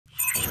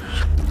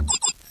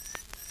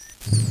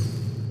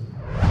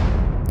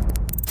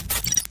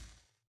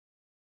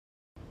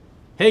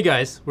Hey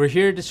guys, we're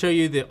here to show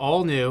you the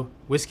all-new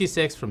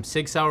WHISKEY6 from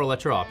SAUER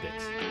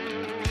Electro-Optics.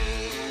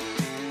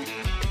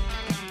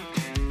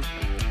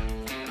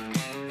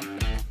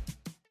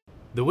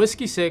 The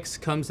WHISKEY6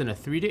 comes in a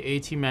 3 to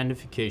 18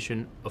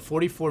 magnification, a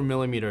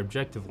 44mm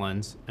objective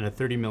lens, and a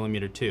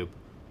 30mm tube,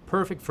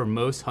 perfect for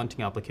most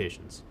hunting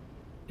applications.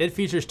 It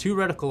features two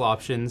reticle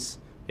options,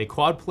 a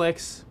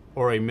quadplex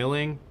or a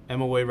milling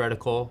MOA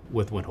reticle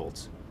with wind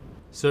holds.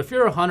 So if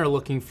you're a hunter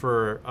looking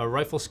for a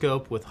rifle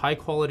scope with high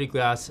quality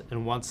glass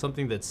and want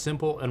something that's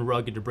simple and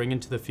rugged to bring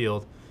into the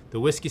field, the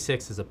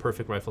WHISKEY6 is a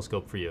perfect rifle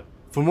scope for you.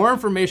 For more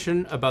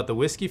information about the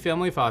Whiskey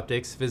family of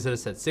optics, visit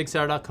us at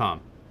SAUER.com.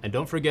 And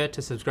don't forget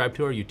to subscribe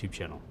to our YouTube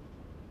channel.